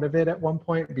checked out of it at one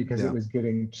point because it was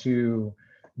getting too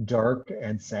dark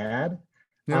and sad.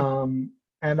 Yeah.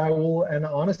 And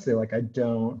honestly, I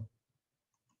don't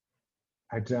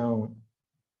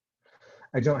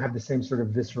have the same sort of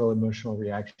visceral emotional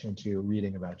reaction to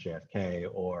reading about JFK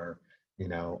or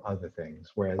other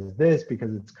things. Whereas this,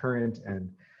 because it's current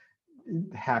and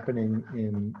happening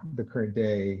in the current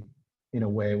day in a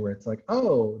way where it's like,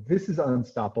 oh, this is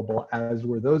unstoppable, as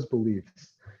were those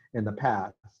beliefs in the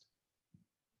past.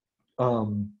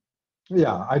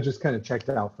 Yeah, I just kind of checked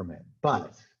out from it.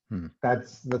 But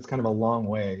that's kind of a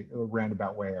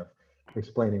roundabout way of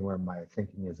explaining where my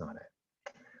thinking is on it.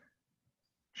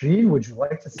 Gene, would you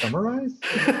like to summarize?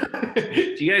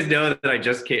 Do you guys know that I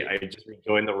just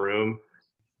rejoined the room?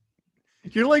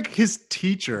 You're like his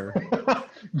teacher.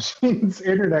 Gene's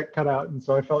internet cut out, and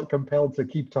so I felt compelled to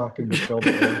keep talking to fill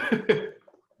the room.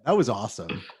 That was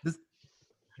awesome.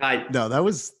 No, that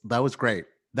was great.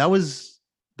 That was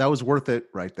worth it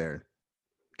right there.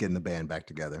 Getting the band back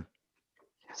together.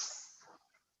 Yes.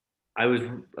 I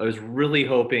was really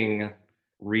hoping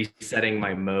resetting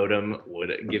my modem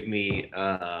would give me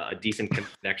a decent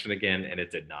connection again, and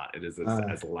it did not. It is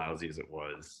as lousy as it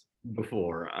was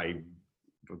before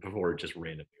it just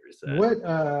randomly reset.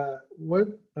 What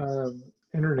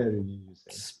internet are you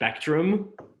using? Spectrum.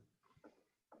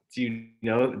 Do you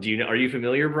know? Are you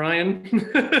familiar,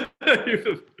 Brian?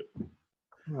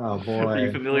 Oh boy. Are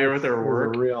you familiar with our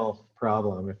work? It's a real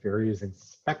problem if you're using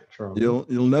Spectrum. You'll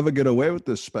never get away with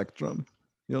this, Spectrum.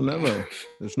 You'll never.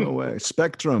 There's no way.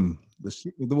 Spectrum.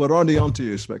 We're already onto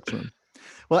you, Spectrum.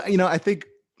 Well, I think,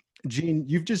 Gene,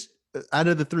 you've just, out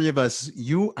of the three of us,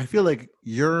 I feel like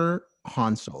you're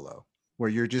Han Solo, where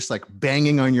you're just like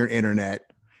banging on your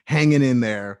internet, hanging in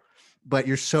there, but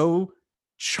you're so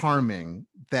charming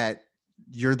that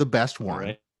you're the best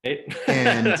one. Right.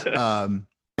 And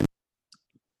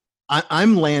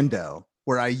I'm Lando,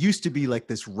 where I used to be like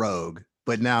this rogue,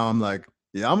 but now I'm like,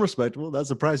 yeah, I'm respectable. That's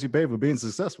the price you pay for being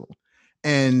successful.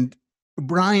 And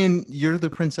Brian, you're the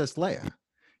Princess Leia.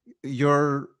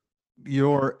 Your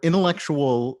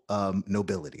intellectual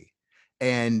nobility,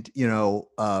 and you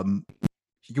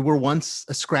were once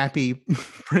a scrappy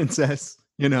princess,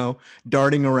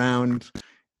 darting around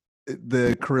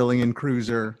the Carillion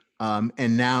cruiser,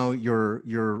 and now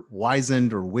you're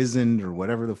wizened or wizened or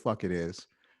whatever the fuck it is,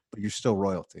 but you're still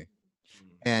royalty.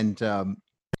 And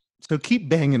so keep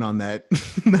banging on that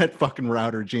that fucking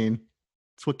router, Gene.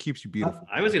 It's what keeps you beautiful.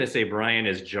 I was gonna say Brian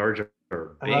is Jar Jar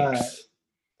Binks.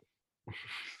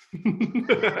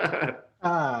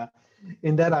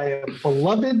 In that I am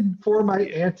beloved for my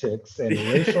antics and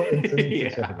racial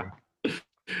insensitivity. Yeah.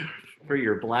 For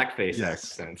your blackface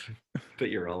accent that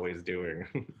you're always doing.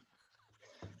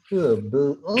 Oh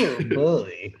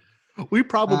boy. We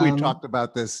probably talked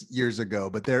about this years ago,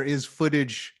 but there is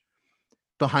footage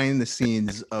behind the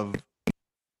scenes of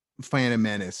Phantom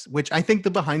Menace, which I think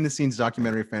the behind the scenes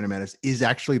documentary of Phantom Menace is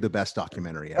actually the best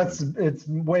documentary ever. It's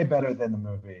way better than the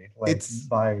movie, it's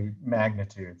by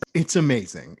magnitudes. It's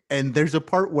amazing. And there's a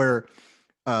part where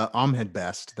Ahmed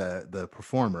Best, the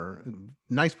performer,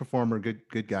 nice performer,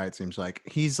 good guy, it seems like,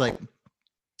 he's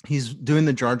doing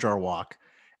the Jar Jar walk,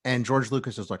 and George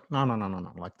Lucas is like, no,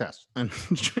 like this, and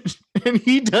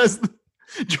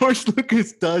George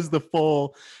Lucas does the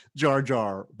full Jar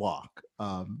Jar walk.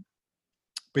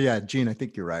 But yeah, Gene, I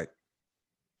think you're right.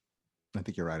 I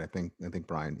think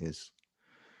Brian is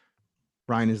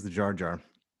the Jar Jar.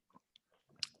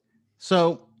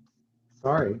 So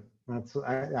sorry,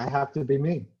 I have to be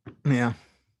me. Yeah.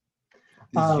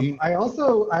 I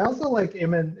also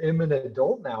am an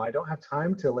adult now. I don't have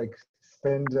time to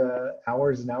spend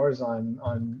hours and hours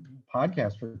on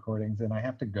podcast recordings, and I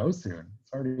have to go soon.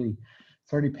 It's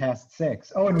already past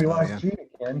 6. Oh, and we lost Gene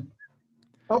again.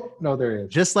 Oh, no, there he is.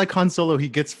 Just like Han Solo, he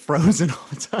gets frozen all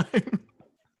the time.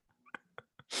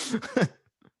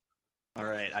 All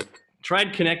right. I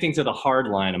tried connecting to the hard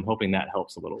line. I'm hoping that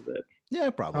helps a little bit. Yeah,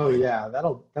 probably. Oh, yeah,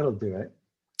 that'll do it.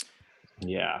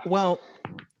 Yeah. Well,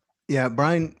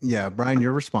 Brian,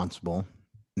 you're responsible.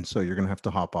 And so you're going to have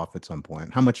to hop off at some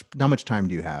point. How much time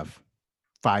do you have?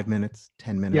 5 minutes,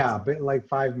 10 minutes? Yeah, but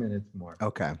 5 minutes more.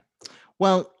 Okay.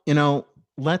 Well,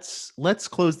 let's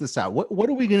close this out. What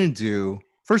are we going to do?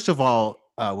 First of all,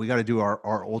 we got to do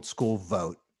our old school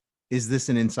vote. Is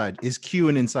Q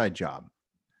an inside job?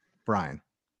 Brian.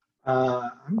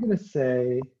 I'm going to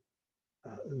say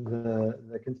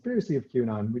the conspiracy of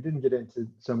QAnon. We didn't get into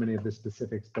so many of the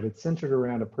specifics, but it's centered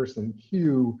around a person,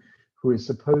 Q, who is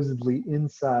supposedly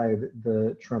inside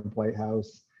the Trump White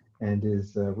House and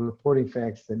is reporting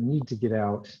facts that need to get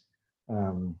out,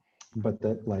 but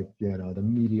that, like, the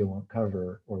media won't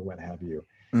cover or what have you.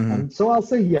 Mhm. So I'll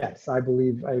say yes. I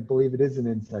believe it is an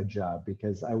inside job,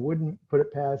 because I wouldn't put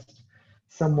it past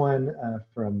someone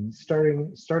from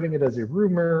starting it as a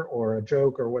rumor or a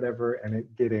joke or whatever, and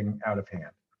it getting out of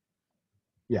hand.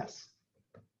 Yes.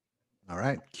 All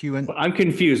right, Q and I'm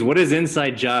confused. What does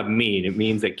inside job mean? It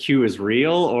means that Q is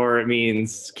real, or it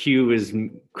means Q is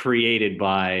created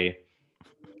by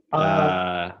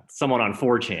someone on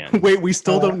 4chan? wait, we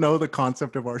still don't know the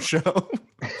concept of our show.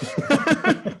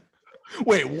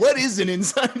 Wait, what is an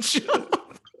inside show?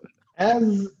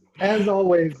 As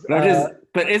always.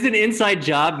 But isn't inside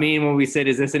job mean when we said,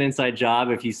 is this an inside job?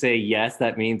 If you say yes,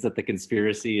 that means that the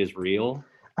conspiracy is real.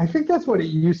 I think that's what it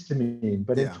used to mean,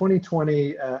 but in Yeah.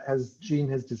 2020, as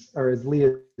Gene as Lee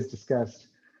has discussed,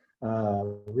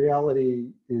 reality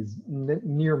is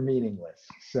near meaningless.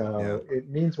 So it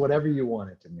means whatever you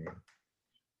want it to mean.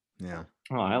 Yeah,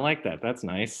 Oh, I like that. That's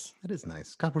nice. that is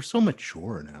nice. God, we're so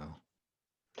mature now.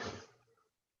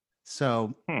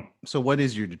 So, so what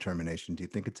is your determination? Do you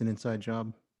think it's an inside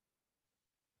job,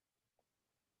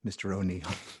 Mr. O'Neill?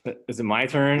 Is it my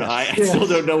turn? Yes. I still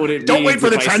don't know what it means. Don't wait for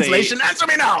the if I say- translation. Answer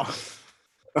me now.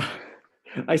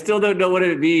 I still don't know what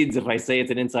it means if I say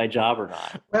it's an inside job or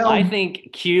not. Well, I think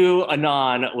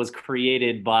QAnon was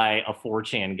created by a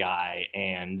 4chan guy,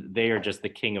 and they are just the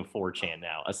king of 4chan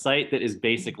now. A site that is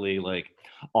basically like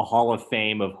a hall of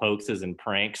fame of hoaxes and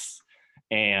pranks.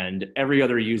 And every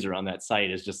other user on that site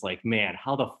is just like, man,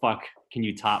 how the fuck can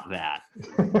you top that?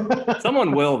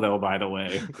 Someone will, though, by the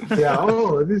way. yeah.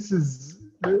 Oh, this is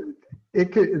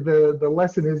it. Could the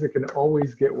lesson is it can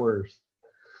always get worse.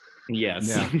 Yes.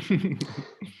 Yeah.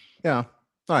 Yeah.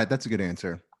 All right, that's a good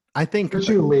answer. I think. But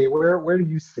you, Lee, where do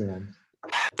you stand?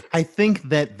 I think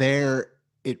that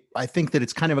I think that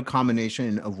it's kind of a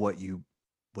combination of what you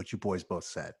boys both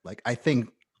said. Like, I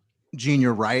think, Gene,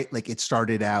 you're right. Like, it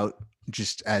started out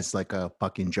just as like a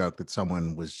fucking joke that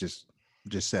someone was just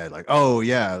said, like, oh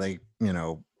yeah, like,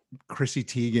 Chrissy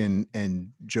Teigen and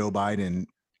Joe Biden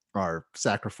are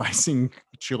sacrificing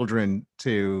children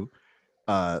to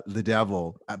the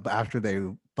devil after they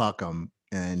fuck them,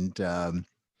 and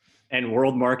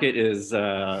World Market is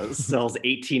sells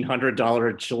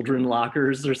 $1,800 children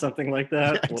lockers or something like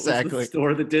that. Yeah, exactly. What was the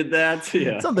store that did that?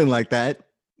 Yeah. something like that.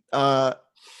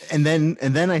 And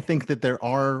then I think that there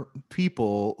are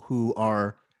people who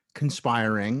are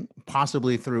conspiring,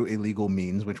 possibly through illegal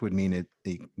means, which would mean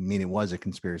it was a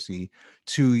conspiracy,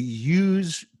 to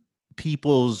use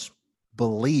people's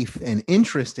belief and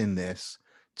interest in this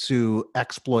to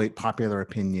exploit popular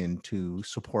opinion to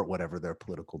support whatever their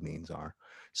political means are.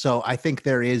 So I think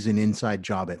there is an inside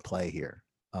job at play here.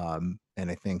 And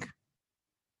I think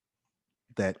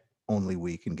that only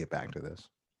we can get back to this.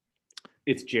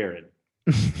 It's Jared.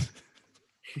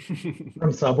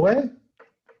 From Subway?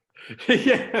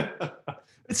 Yeah.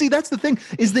 See, that's the thing,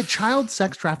 is that child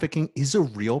sex trafficking is a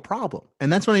real problem.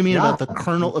 And that's what I mean about the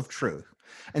kernel of truth.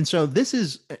 And so this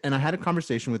is, and I had a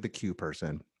conversation with the Q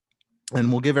person, and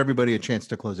we'll give everybody a chance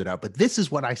to close it out. But this is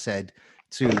what I said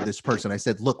to this person. I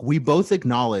said, look, we both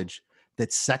acknowledge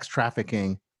that sex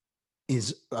trafficking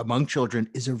among children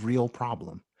is a real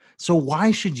problem. So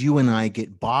why should you and I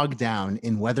get bogged down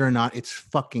in whether or not it's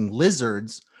fucking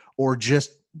lizards or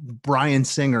just Bryan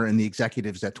Singer and the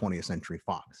executives at 20th Century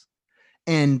Fox?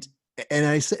 And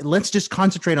I said, let's just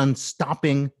concentrate on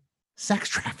stopping sex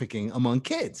trafficking among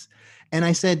kids. And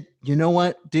I said, you know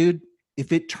what, dude,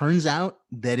 if it turns out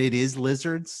that it is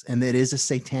lizards and that it is a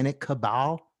satanic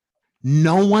cabal,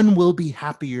 no one will be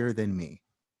happier than me.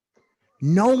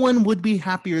 No one would be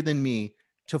happier than me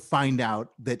to find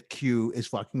out that Q is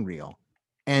fucking real.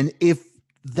 And if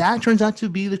that turns out to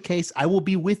be the case, I will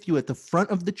be with you at the front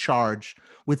of the charge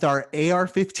with our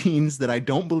AR-15s that I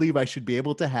don't believe I should be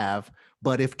able to have.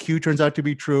 But if Q turns out to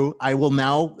be true, I will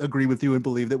now agree with you and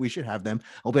believe that we should have them.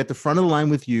 I'll be at the front of the line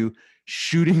with you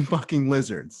shooting fucking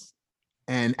lizards.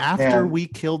 And after we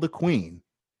kill the queen,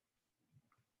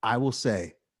 I will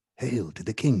say, hail to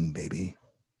the king, baby.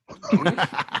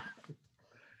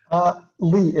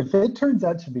 Lee, if it turns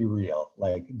out to be real,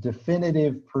 like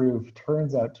definitive proof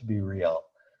turns out to be real,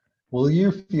 will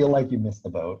you feel like you missed the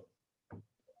boat?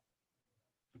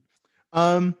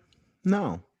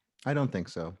 No, I don't think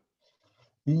so.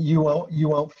 You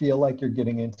won't feel like you're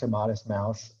getting into Modest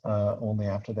Mouse only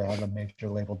after they have a major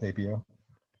label debut?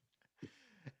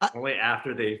 Only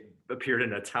after they appeared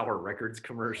in a Tower Records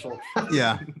commercial.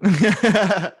 Yeah.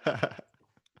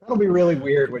 That'll be really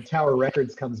weird when Tower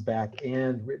Records comes back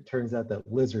and it turns out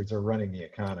that lizards are running the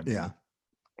economy. Yeah.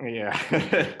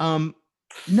 Yeah.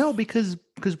 No, because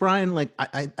Brian, like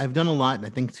I've done a lot, I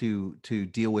think, to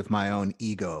deal with my own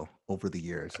ego over the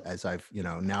years, as I've,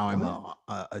 now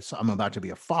I'm about to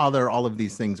be a father. All of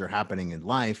these things are happening in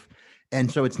life,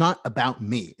 and so it's not about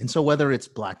me. And so whether it's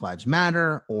Black Lives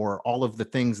Matter or all of the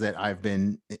things that I've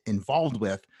been involved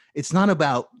with, it's not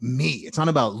about me. It's not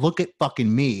about look at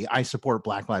fucking me, I support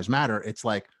Black Lives Matter. It's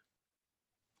like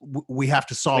we have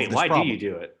to solve this why problem. do you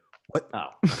do it? What? Oh.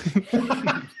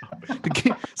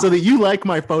 So that you like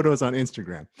my photos on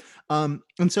Instagram.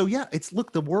 And so, yeah, it's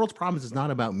look, the world's problems is not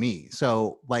about me.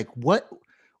 So like, what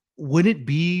would it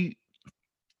be?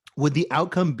 Would the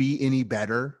outcome be any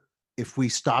better if we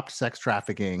stopped sex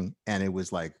trafficking and it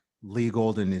was like Lee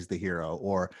Golden is the hero,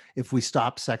 or if we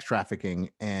stop sex trafficking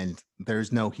and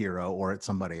there's no hero or it's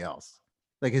somebody else?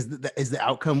 Like, would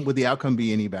the outcome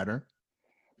be any better?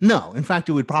 No, in fact,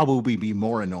 it would probably be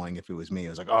more annoying if it was me. It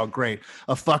was like, oh, great.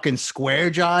 A fucking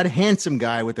square-jawed, handsome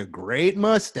guy with a great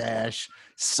mustache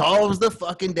solves the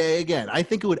fucking day again. I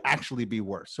think it would actually be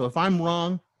worse. So if I'm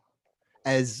wrong,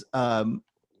 as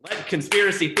let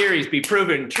conspiracy theories be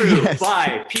proven true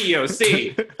by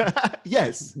POC.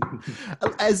 Yes.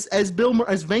 As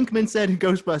Venkman said in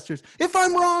Ghostbusters, if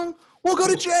I'm wrong, we'll go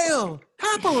to jail.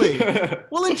 Happily.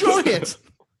 We'll enjoy it.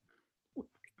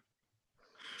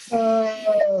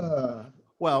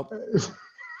 Well,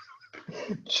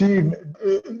 Gene,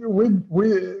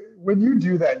 when you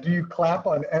do that, do you clap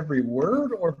on every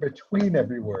word or between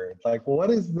every word? Like, what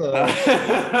is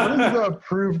the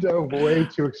approved of way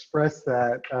to express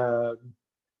that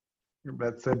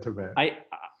sentiment?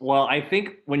 I think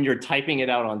when you're typing it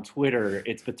out on Twitter,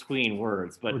 it's between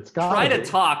words, but try to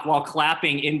talk while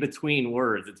clapping in between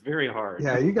words. It's very hard.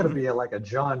 Yeah, you got to be like a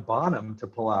John Bonham to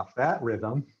pull off that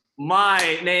rhythm.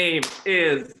 My name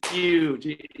is you.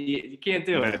 You can't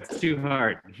do it. It's too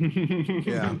hard.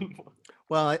 Yeah.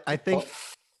 Well, I think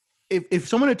if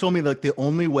someone had told me like the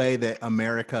only way that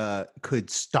America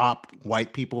could stop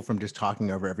white people from just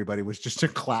talking over everybody was just to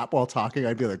clap while talking,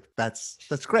 I'd be like, that's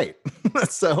great.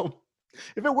 So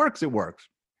if it works, it works.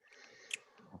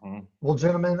 Well,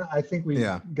 gentlemen, I think we've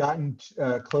gotten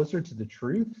closer to the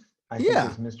truth. I think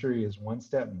this mystery is one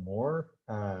step more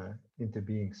into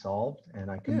being solved, and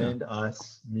I commend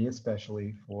us, me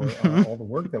especially, for all the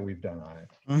work that we've done on it.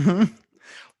 Mm-hmm.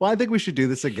 Well, I think we should do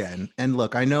this again. And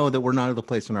look, I know that we're not at the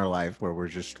place in our life where we're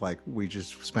just like, we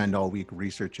just spend all week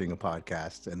researching a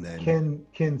podcast and then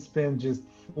can spend just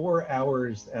 4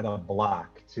 hours at a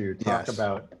block to talk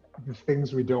about the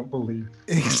things we don't believe.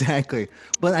 Exactly.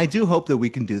 But I do hope that we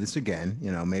can do this again.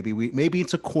 Maybe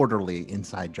it's a quarterly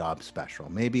Inside Job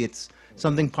special. Maybe it's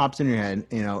something pops in your head.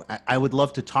 I would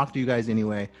love to talk to you guys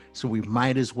anyway. So we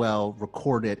might as well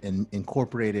record it and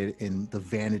incorporate it in the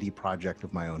vanity project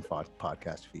of my own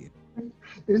podcast feed.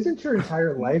 Isn't your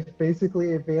entire life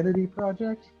basically a vanity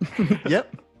project?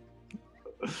 Yep.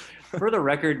 For the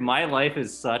record, my life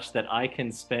is such that I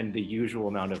can spend the usual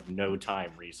amount of no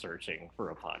time researching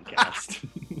for a podcast.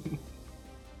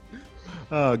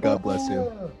 Oh, God bless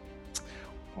you.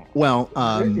 Well,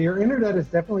 your internet is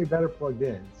definitely better plugged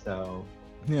in. So,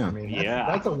 yeah, I mean,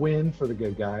 that's a win for the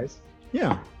good guys.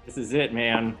 Yeah. This is it,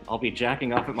 man. I'll be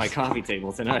jacking off at my coffee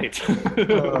table tonight.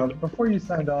 Before you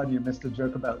signed on, you missed a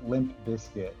joke about Limp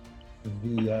Bizkit.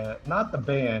 The not the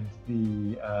band,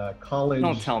 the college.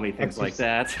 Don't tell me things like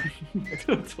that.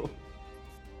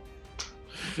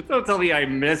 Don't tell me I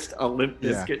missed a Limp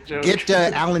Bizkit joke. Get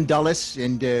Alan Dulles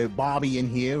and Bobby in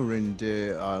here, and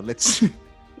let's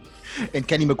and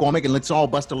Kenny McCormick, and let's all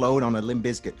bust a load on a Limp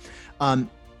Bizkit.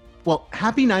 Well,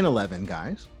 happy 9/11,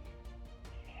 guys.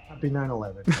 Happy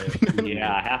 9/11.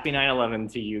 Yeah, happy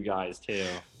 9/11 to you guys too.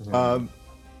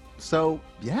 So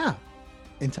yeah.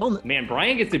 Man,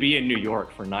 Brian gets to be in New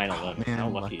York for 9/11. Oh, how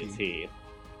lucky is he?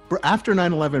 After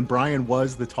 9/11, Brian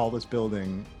was the tallest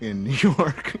building in New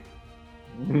York.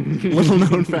 Little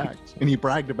known fact. And he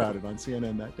bragged about it on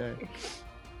CNN that day.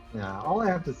 Yeah, all I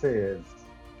have to say is,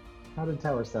 how did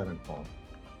Tower 7 fall?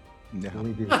 No.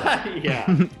 We do that.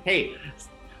 Yeah. Hey,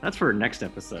 that's for next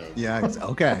episode. Yeah,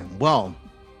 okay. Well,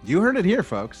 you heard it here,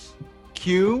 folks.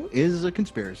 Q is a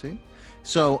conspiracy.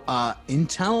 So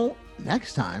until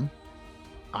next time,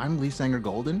 I'm Lee Sanger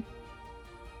Golden.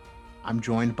 I'm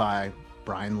joined by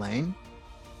Brian Lane,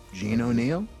 Gene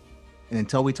O'Neill. And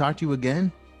until we talk to you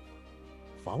again,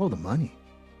 follow the money.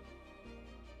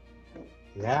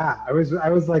 Yeah, I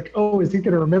was like, oh, is he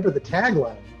going to remember the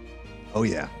tagline? Oh,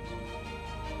 yeah.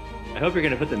 I hope you're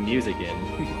going to put the music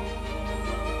in.